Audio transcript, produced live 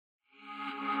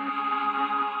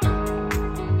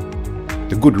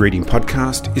Good Reading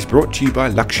Podcast is brought to you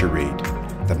by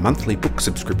LuxuryRead, the monthly book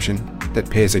subscription that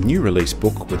pairs a new release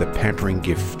book with a pampering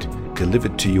gift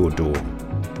delivered to your door.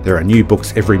 There are new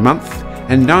books every month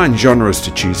and 9 genres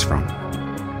to choose from.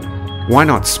 Why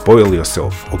not spoil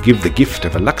yourself or give the gift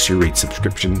of a LuxuryRead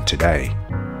subscription today?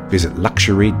 Visit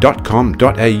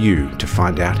luxuryread.com.au to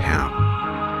find out how.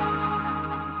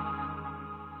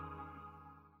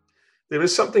 There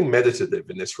is something meditative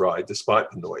in this ride,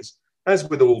 despite the noise, as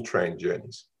with all train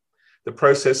journeys. The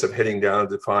process of heading down a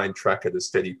defined track at a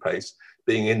steady pace,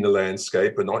 being in the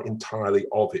landscape but not entirely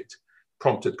of it,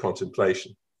 prompted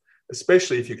contemplation,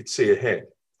 especially if you could see ahead.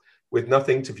 With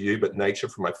nothing to view but nature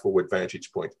from my forward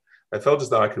vantage point, I felt as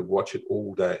though I could watch it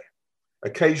all day.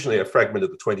 Occasionally, a fragment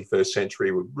of the 21st century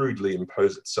would rudely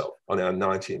impose itself on our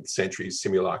 19th century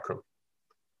simulacrum.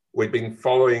 We'd been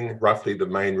following roughly the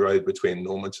main road between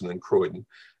Normanton and Croydon,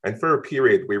 and for a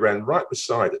period we ran right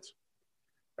beside it.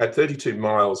 At 32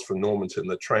 miles from Normanton,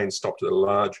 the train stopped at a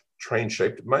large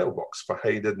train-shaped mailbox for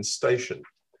Hayden Station,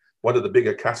 one of the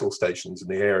bigger cattle stations in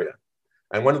the area,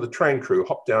 and one of the train crew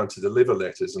hopped down to deliver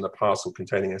letters and a parcel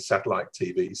containing a satellite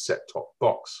TV set-top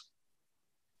box.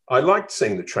 I liked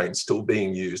seeing the train still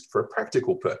being used for a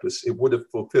practical purpose it would have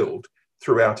fulfilled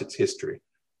throughout its history.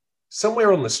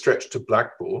 Somewhere on the stretch to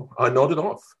Blackpool, I nodded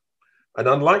off, an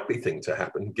unlikely thing to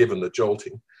happen given the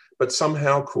jolting, but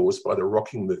somehow caused by the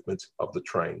rocking movement of the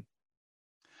train.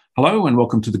 Hello and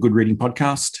welcome to the Good Reading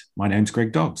Podcast. My name's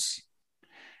Greg Dobbs.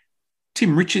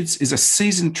 Tim Richards is a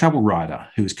seasoned travel writer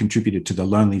who has contributed to the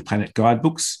Lonely Planet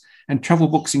guidebooks and travel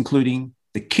books including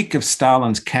The Kick of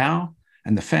Stalin's Cow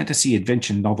and the fantasy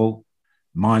adventure novel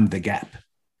Mind the Gap.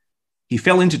 He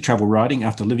fell into travel writing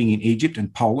after living in Egypt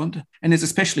and Poland and is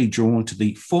especially drawn to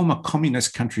the former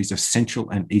communist countries of Central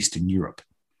and Eastern Europe.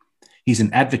 He's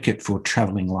an advocate for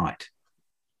travelling light.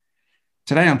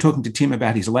 Today I'm talking to Tim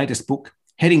about his latest book,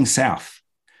 Heading South,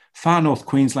 Far North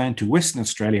Queensland to Western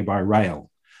Australia by Rail,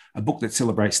 a book that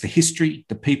celebrates the history,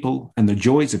 the people and the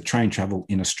joys of train travel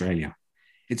in Australia.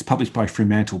 It's published by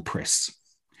Fremantle Press.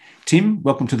 Tim,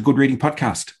 welcome to the Good Reading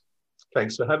Podcast.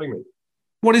 Thanks for having me.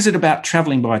 What is it about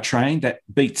travelling by train that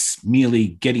beats merely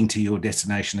getting to your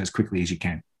destination as quickly as you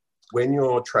can? When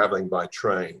you're travelling by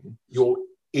train, you're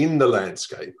in the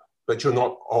landscape, but you're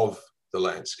not of the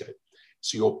landscape.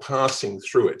 So you're passing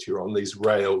through it. You're on these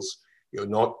rails. You're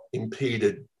not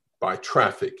impeded by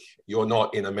traffic. You're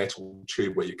not in a metal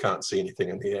tube where you can't see anything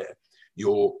in the air.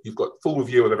 You've got full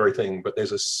view of everything, but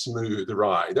there's a smooth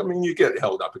ride. I mean, you get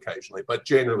held up occasionally, but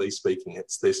generally speaking,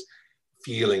 it's this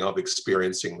feeling of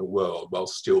experiencing the world while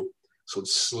still sort of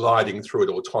sliding through it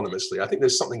autonomously. I think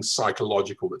there's something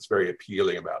psychological that's very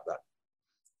appealing about that.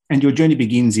 And your journey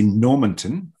begins in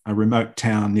Normanton, a remote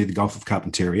town near the Gulf of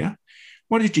Carpentaria.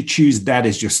 Why did you choose that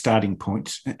as your starting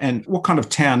point? And what kind of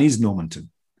town is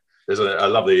Normanton? There's a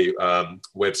lovely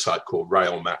website called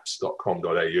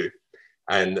railmaps.com.au.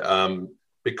 And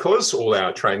because all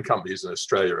our train companies in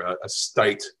Australia are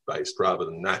state-based rather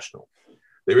than national,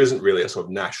 there isn't really a sort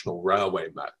of national railway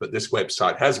map, but this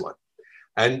website has one.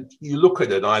 And you look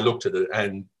at it, I looked at it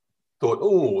and thought,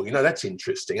 oh, that's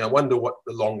interesting. I wonder what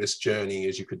the longest journey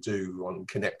is you could do on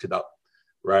connected up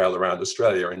rail around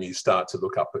Australia. And you start to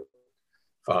look up at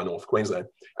Far North Queensland.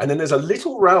 And then there's a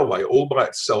little railway all by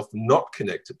itself, not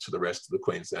connected to the rest of the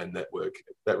Queensland network,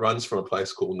 that runs from a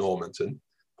place called Normanton,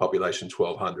 population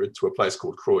 1,200, to a place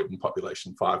called Croydon,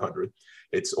 population 500.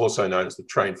 It's also known as the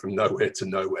train from nowhere to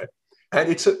nowhere. And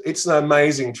it's an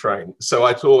amazing train. So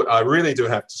I thought I really do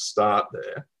have to start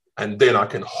there. And then I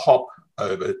can hop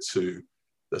over to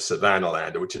the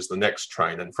Savannah-lander, which is the next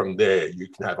train. And from there, you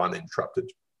can have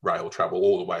uninterrupted rail travel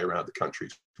all the way around the country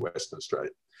to Western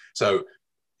Australia. So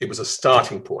it was a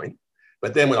starting point.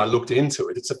 But then when I looked into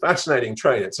it, it's a fascinating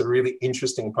train. It's a really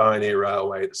interesting pioneer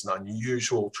railway. It's an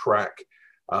unusual track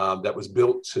that was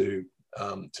built to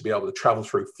be able to travel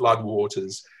through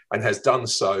floodwaters and has done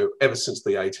so ever since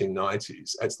the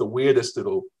 1890s. It's the weirdest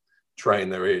little train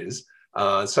there is.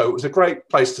 So it was a great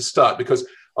place to start because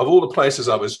of all the places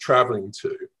I was traveling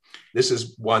to, this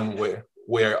is one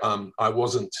where I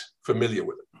wasn't familiar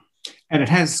with it. And it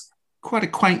has quite a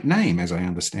quaint name, as I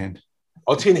understand.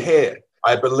 Oh, Tin Hare.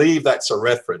 I believe that's a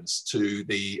reference to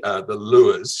the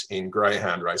lures in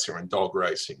greyhound racing and dog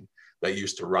racing. They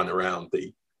used to run around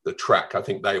the track. I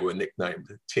think they were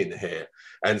nicknamed Tin Hare.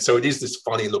 And so it is this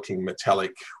funny looking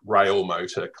metallic rail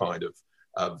motor kind of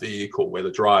vehicle where the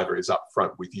driver is up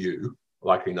front with you,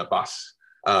 like in a bus.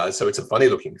 So it's a funny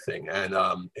looking thing. And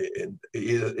it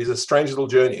is a strange little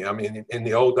journey. I mean, in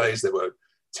the old days, there were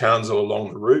towns all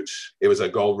along the route. It was a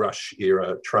gold rush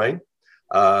era train.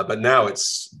 But now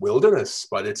it's wilderness,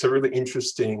 but it's a really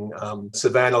interesting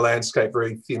savanna landscape,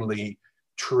 very thinly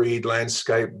treed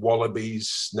landscape,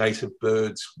 wallabies, native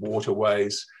birds,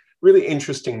 waterways, really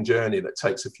interesting journey that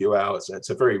takes a few hours. And it's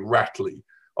a very rattly,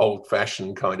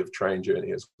 old-fashioned kind of train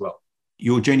journey as well.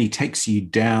 Your journey takes you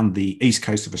down the east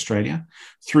coast of Australia,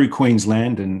 through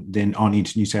Queensland and then on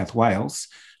into New South Wales.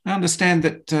 I understand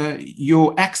that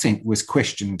your accent was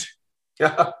questioned.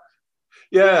 Yeah,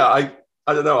 I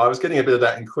don't know. I was getting a bit of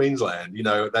that in Queensland. You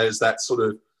know, there's that sort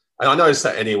of, and I notice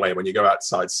that anyway, when you go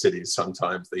outside cities,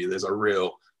 sometimes there's a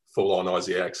real full-on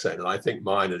Aussie accent. And I think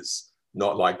mine is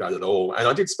not like that at all. And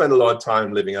I did spend a lot of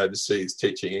time living overseas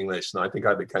teaching English. And I think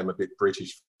I became a bit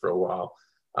British for a while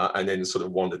and then sort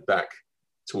of wandered back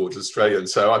towards Australia. And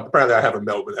so apparently I have a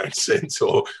Melbourne accent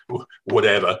or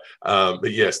whatever.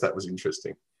 But yes, that was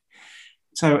interesting.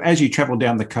 So as you travel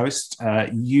down the coast,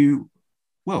 you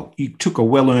took a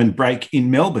well-earned break in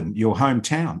Melbourne, your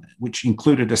hometown, which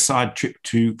included a side trip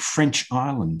to French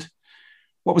Island.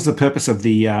 What was the purpose of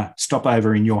the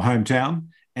stopover in your hometown,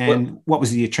 and what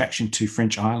was the attraction to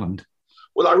French Island?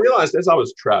 Well, I realised as I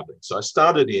was travelling, so I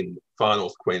started in far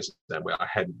north Queensland where I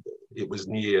hadn't been. It was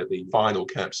near the final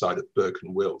campsite at Burke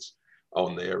and Wills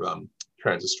on their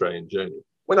Trans-Australian journey.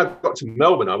 When I got to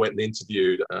Melbourne, I went and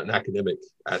interviewed an academic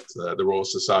at the Royal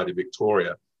Society of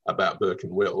Victoria about Burke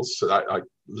and Wills. So I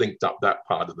linked up that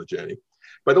part of the journey.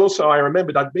 But also I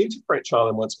remembered I'd been to French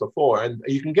Island once before, and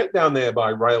you can get down there by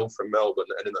rail from Melbourne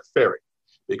and in a ferry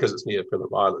because it's near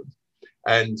Phillip Island.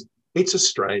 And it's a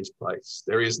strange place.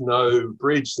 There is no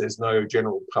bridge. There's no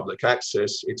general public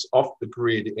access. It's off the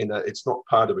grid. It's not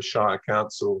part of a shire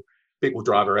council. People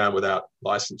drive around without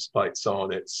license plates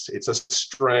on. It's a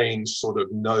strange sort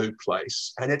of no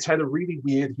place. And it's had a really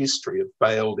weird history of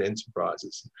failed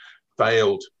enterprises,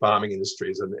 failed farming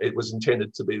industries. And it was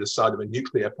intended to be the site of a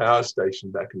nuclear power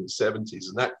station back in the 70s,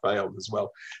 and that failed as well.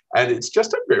 And it's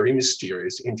just a very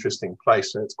mysterious, interesting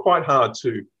place. And it's quite hard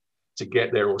to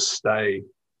get there or stay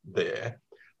there.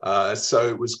 So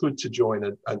it was good to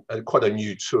join quite a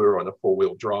new tour on a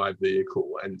four-wheel drive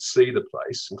vehicle and see the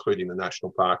place, including the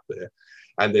national park there,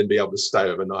 and then be able to stay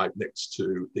overnight next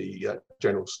to the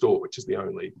general store, which is the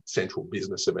only central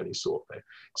business of any sort there.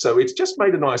 So it's just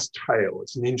made a nice tale.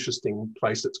 It's an interesting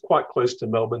place that's quite close to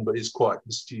Melbourne, but is quite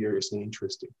mysterious and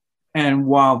interesting. And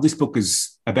while this book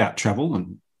is about travel,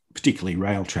 and particularly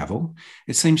rail travel,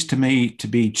 it seems to me to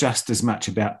be just as much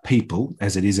about people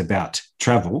as it is about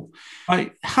travel.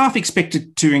 I half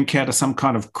expected to encounter some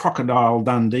kind of Crocodile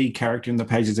Dundee character in the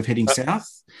pages of Heading South.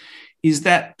 Is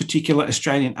that particular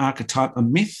Australian archetype a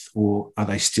myth, or are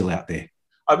they still out there?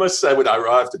 I must say, when I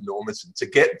arrived in Normanton, to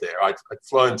get there, I'd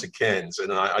flown to Cairns,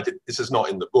 and I did. This is not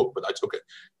in the book, but I took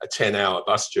a 10-hour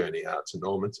bus journey out to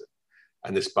Normanton,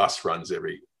 and this bus runs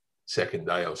every second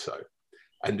day or so.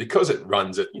 And because it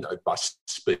runs at, bus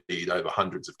speed over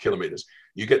hundreds of kilometres,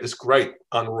 you get this great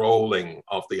unrolling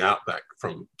of the outback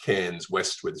from Cairns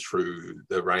westward through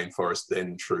the rainforest,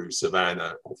 then through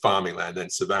savannah or farming land,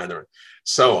 then savannah, and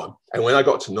so on. And when I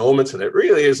got to Normanton, it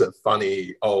really is a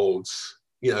funny old,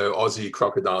 Aussie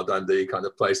Crocodile Dundee kind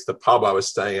of place. The pub I was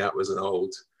staying at was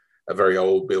a very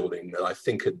old building that I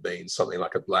think had been something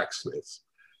like a blacksmith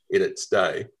in its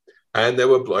day. And there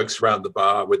were blokes around the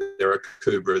bar with their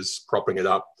akubras propping it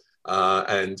up.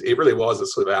 And it really was a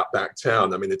sort of outback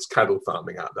town. I mean, it's cattle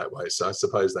farming out that way. So I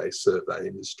suppose they serve that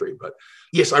industry. But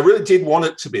yes, I really did want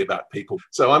it to be about people.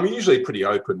 So I'm usually pretty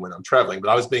open when I'm traveling, but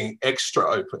I was being extra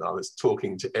open. I was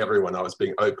talking to everyone. I was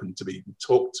being open to be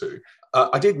talked to.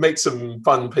 I did meet some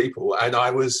fun people, and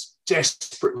I was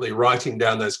desperately writing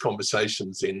down those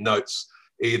conversations in notes,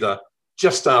 either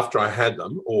just after I had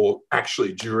them or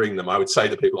actually during them. I would say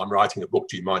to people, I'm writing a book.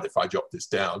 Do you mind if I jot this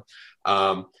down?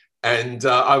 And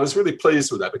I was really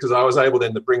pleased with that because I was able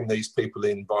then to bring these people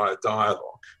in via dialogue.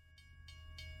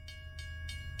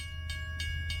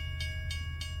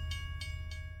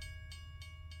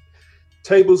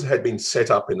 Tables had been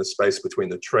set up in the space between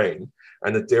the train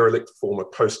and the derelict former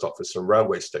post office and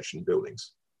railway station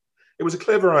buildings. It was a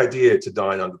clever idea to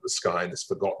dine under the sky in this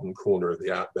forgotten corner of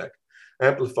the outback,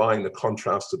 amplifying the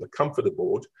contrast of the comfort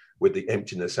aboard with the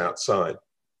emptiness outside.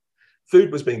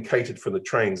 Food was being catered from the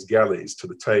train's galleys to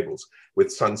the tables,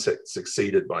 with sunset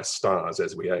succeeded by stars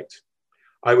as we ate.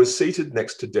 I was seated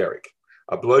next to Derek,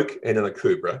 a bloke in an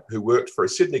akubra who worked for a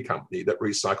Sydney company that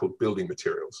recycled building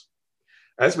materials.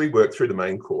 As we worked through the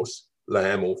main course,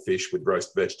 lamb or fish with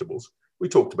roast vegetables, we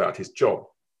talked about his job.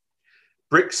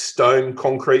 Bricks, stone,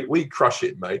 concrete, we crush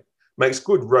it, mate. Makes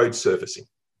good road surfacing.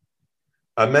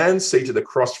 A man seated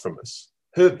across from us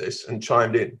heard this and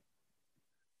chimed in.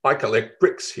 I collect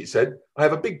bricks, he said. I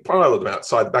have a big pile of them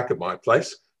outside the back of my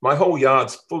place. My whole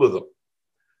yard's full of them.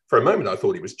 For a moment, I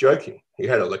thought he was joking. He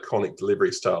had a laconic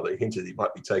delivery style that hinted he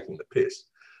might be taking the piss.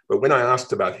 But when I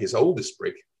asked about his oldest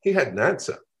brick, he had an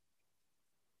answer.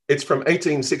 It's from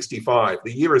 1865.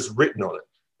 The year is written on it.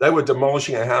 They were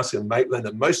demolishing a house in Maitland,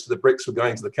 and most of the bricks were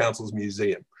going to the council's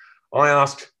museum. I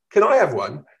asked, can I have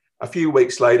one? A few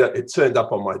weeks later, it turned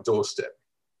up on my doorstep.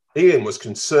 Ian was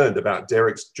concerned about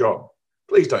Derek's job.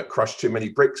 Please don't crush too many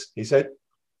bricks, he said.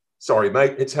 Sorry,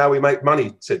 mate, it's how we make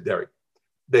money, said Derek.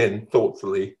 Then,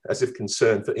 thoughtfully, as if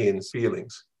concerned for Ian's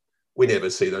feelings, we never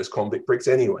see those convict bricks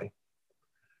anyway.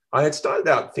 I had started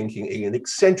out thinking Ian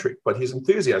eccentric, but his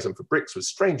enthusiasm for bricks was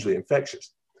strangely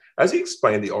infectious. As he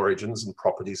explained the origins and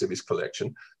properties of his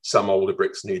collection, some older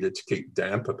bricks needed to keep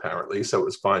damp, apparently, so it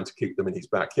was fine to keep them in his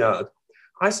backyard,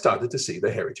 I started to see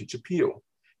the heritage appeal.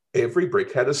 Every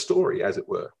brick had a story, as it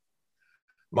were.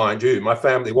 Mind you, my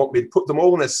family want me to put them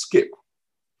all in a skip.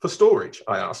 For storage,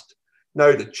 I asked.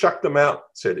 No, to chuck them out,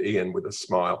 said Ian with a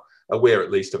smile, aware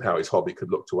at least of how his hobby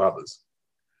could look to others.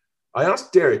 I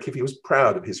asked Derek if he was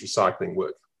proud of his recycling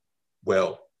work.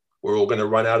 Well, we're all going to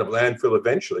run out of landfill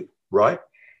eventually, right?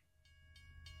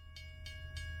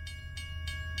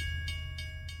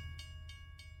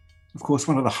 Of course,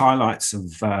 one of the highlights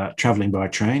of travelling by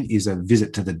train is a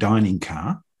visit to the dining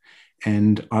car.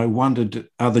 And I wondered,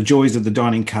 are the joys of the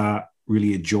dining car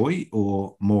really a joy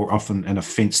or more often an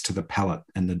offence to the palate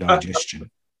and the digestion?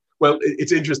 Well,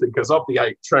 it's interesting because of the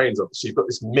 8 trains, obviously, you've got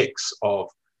this mix of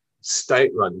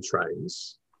state-run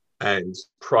trains and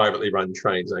privately run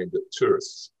trains aimed at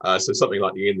tourists. So something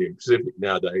like the Indian Pacific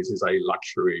nowadays is a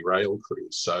luxury rail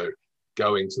cruise. So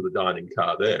going to the dining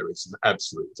car there is an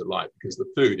absolute delight because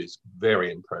the food is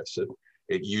very impressive.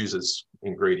 It uses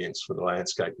ingredients from the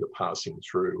landscape you're passing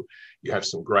through. You have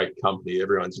some great company.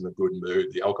 Everyone's in a good mood.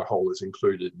 The alcohol is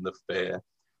included in the fare.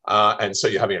 And so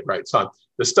you're having a great time.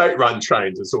 The state-run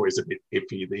trains is always a bit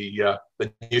iffy.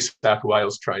 The New South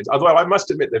Wales trains, although I must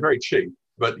admit they're very cheap,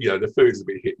 but the food's a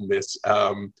bit hit and miss.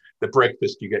 The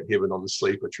breakfast you get given on the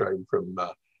sleeper train from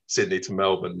Sydney to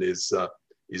Melbourne is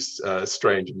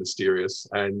strange and mysterious.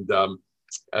 And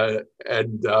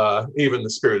even the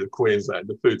Spirit of Queensland,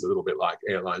 the food's a little bit like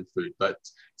airline food. But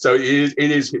so it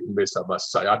is hit and miss, I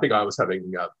must say. I think I was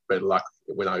having better luck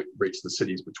when I reached the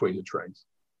cities between the trains.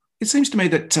 It seems to me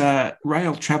that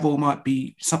rail travel might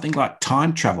be something like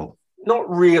time travel. Not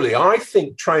really. I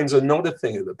think trains are not a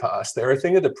thing of the past. They're a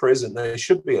thing of the present. They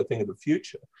should be a thing of the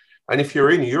future. And if you're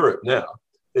in Europe now,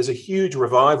 there's a huge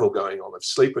revival going on of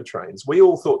sleeper trains. We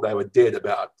all thought they were dead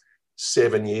about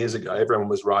 7 years ago. Everyone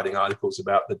was writing articles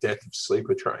about the death of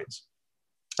sleeper trains.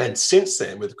 And since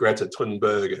then, with Greta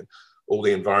Thunberg and all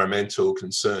the environmental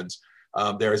concerns,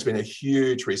 there has been a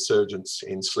huge resurgence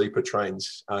in sleeper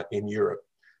trains in Europe.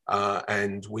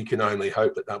 And we can only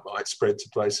hope that that might spread to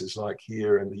places like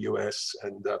here in the US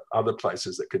and other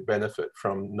places that could benefit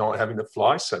from not having to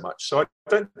fly so much. So I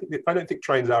don't think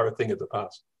trains are a thing of the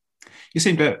past. You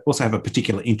seem to also have a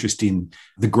particular interest in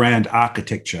the grand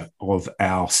architecture of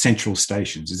our central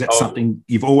stations. Is that something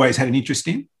you've always had an interest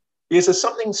in? Yes, there's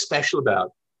something special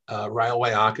about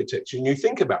railway architecture. And you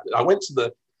think about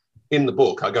it. In the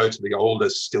book, I go to the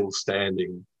oldest still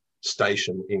standing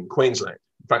station in Queensland.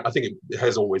 In fact, I think it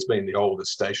has always been the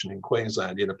oldest station in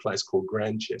Queensland in a place called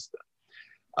Grantchester.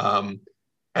 And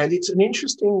it's an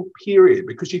interesting period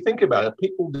because you think about it,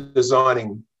 people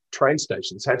designing train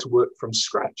stations had to work from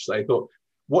scratch. They thought,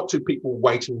 what do people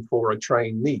waiting for a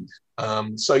train need?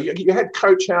 So you had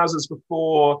coach houses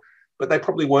before, but they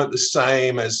probably weren't the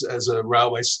same as a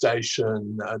railway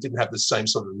station, didn't have the same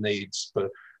sort of needs for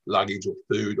luggage or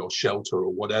food or shelter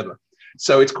or whatever.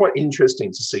 So it's quite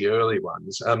interesting to see early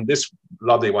ones. This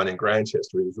lovely one in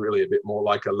Grantchester is really a bit more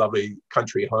like a lovely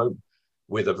country home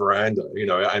with a veranda,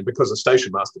 and because the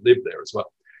station master lived there as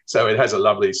well. So it has a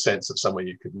lovely sense of somewhere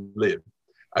you could live.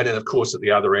 And then, of course, at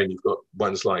the other end, you've got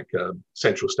ones like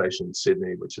Central Station in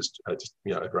Sydney, which is just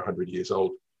over 100 years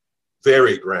old.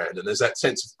 Very grand. And there's that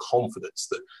sense of confidence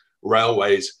that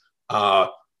railways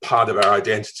are part of our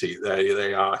identity.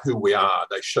 They are who we are.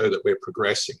 They show that we're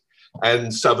progressing.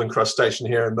 And Southern Cross Station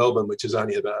here in Melbourne, which is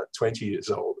only about 20 years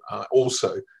old,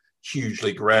 also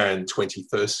hugely grand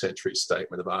 21st century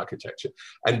statement of architecture.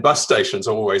 And bus stations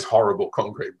are always horrible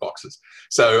concrete boxes.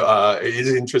 So it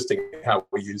is interesting how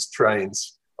we use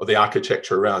trains or the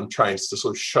architecture around trains to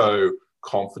sort of show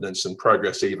confidence and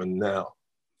progress even now.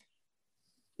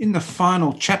 In the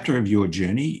final chapter of your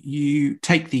journey, you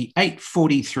take the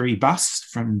 8:43 bus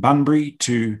from Bunbury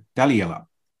to Daliella.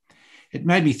 It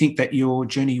made me think that your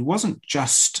journey wasn't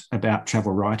just about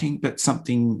travel writing, but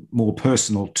something more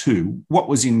personal too. What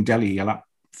was in Daliella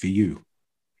for you?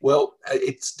 Well,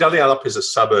 Dalyellup is a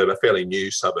suburb, a fairly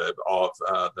new suburb of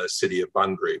the city of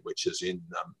Bunbury, which is in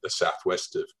the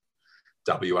southwest of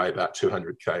WA, about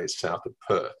 200 k's south of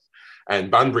Perth.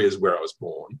 And Bunbury is where I was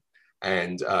born,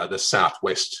 and the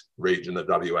southwest region of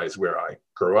WA is where I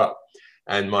grew up.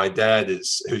 And my dad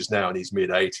who's now in his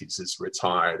mid-80s, is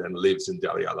retired and lives in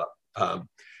Dalyellup.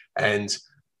 And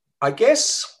I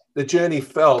guess the journey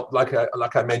felt like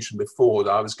I mentioned before,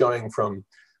 that I was going from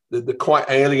the quite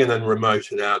alien and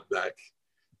remote and outback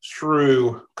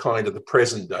through kind of the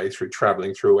present day, through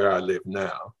traveling through where I live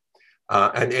now,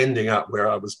 and ending up where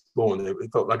I was born. It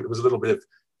felt like it was a little bit of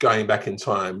going back in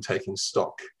time, taking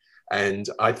stock. And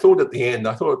I thought at the end,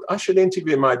 I should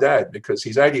interview my dad because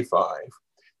he's 85.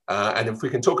 And if we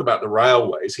can talk about the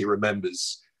railways, he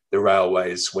remembers the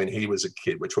railways when he was a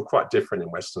kid, which were quite different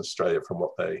in Western Australia from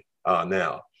what they are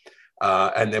now.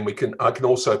 And then I can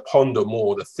also ponder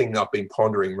more the thing I've been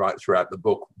pondering right throughout the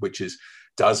book, which is,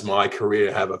 does my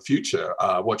career have a future?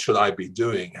 What should I be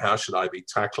doing? How should I be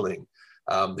tackling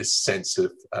this sense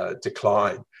of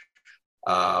decline?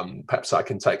 Perhaps I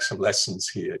can take some lessons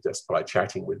here just by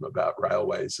chatting with him about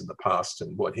railways in the past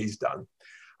and what he's done.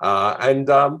 And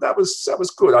that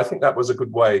was good. I think that was a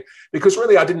good way, because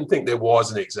really I didn't think there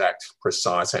was an exact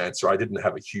precise answer. I didn't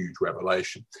have a huge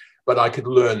revelation, but I could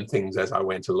learn things as I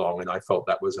went along, and I felt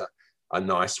that was a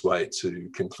nice way to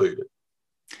conclude it.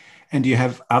 And do you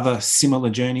have other similar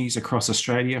journeys across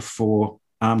Australia for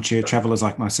armchair travellers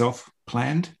like myself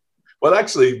planned? Well,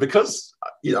 actually, because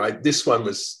this one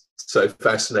was so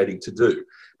fascinating to do,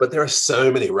 but there are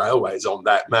so many railways on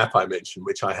that map I mentioned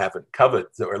which I haven't covered.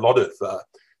 There are a lot of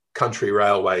country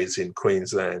railways in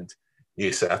Queensland,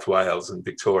 New South Wales and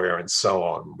Victoria and so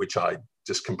on, which I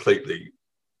just completely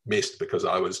missed because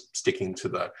I was sticking to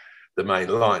the main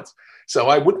lines. So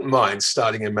I wouldn't mind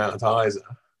starting in Mount Isa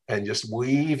and just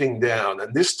weaving down.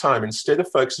 And this time, instead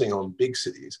of focusing on big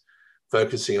cities,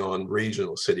 focusing on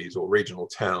regional cities or regional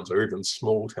towns or even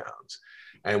small towns,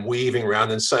 and weaving around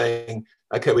and saying,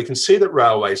 okay, we can see that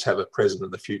railways have a present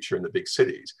in the future in the big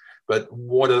cities, but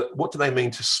what do they mean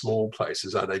to small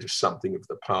places? Are they just something of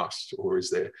the past, or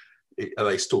are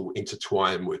they still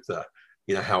intertwined with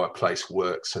how a place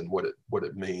works and what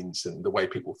it means and the way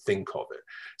people think of it?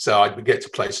 So I'd get to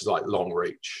places like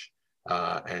Longreach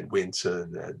and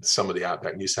Winton and some of the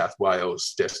outback New South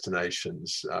Wales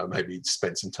destinations, maybe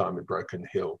spend some time in Broken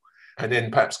Hill, and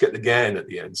then perhaps get the GAN at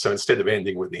the end. So instead of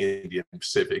ending with the Indian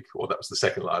Pacific, or that was the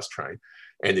second last train,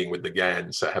 ending with the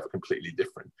GAN, so have a completely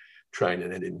different train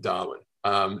and end in Darwin.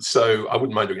 So I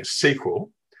wouldn't mind doing a sequel,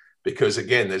 because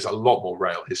again, there's a lot more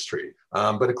rail history,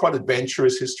 but a quite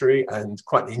adventurous history and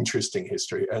quite an interesting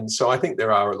history. And so I think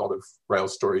there are a lot of rail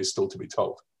stories still to be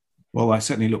told. Well, I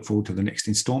certainly look forward to the next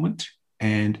instalment,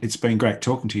 and it's been great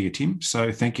talking to you, Tim.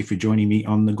 So thank you for joining me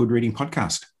on the Good Reading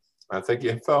Podcast. Thank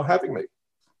you for having me.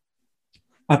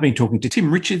 I've been talking to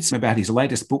Tim Richards about his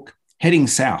latest book, Heading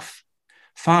South,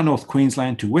 Far North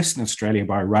Queensland to Western Australia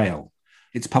by Rail.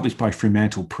 It's published by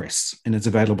Fremantle Press and is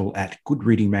available at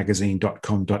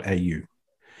goodreadingmagazine.com.au.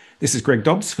 This is Greg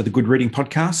Dobbs for the Good Reading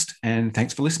Podcast, and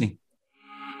thanks for listening.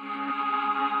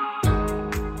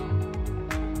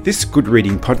 This Good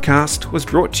Reading Podcast was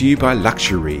brought to you by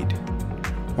Luxuread.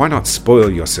 Why not spoil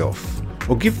yourself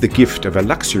or give the gift of a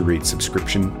Luxuread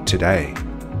subscription today?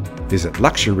 Visit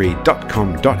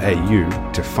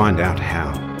luxuread.com.au to find out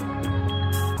how.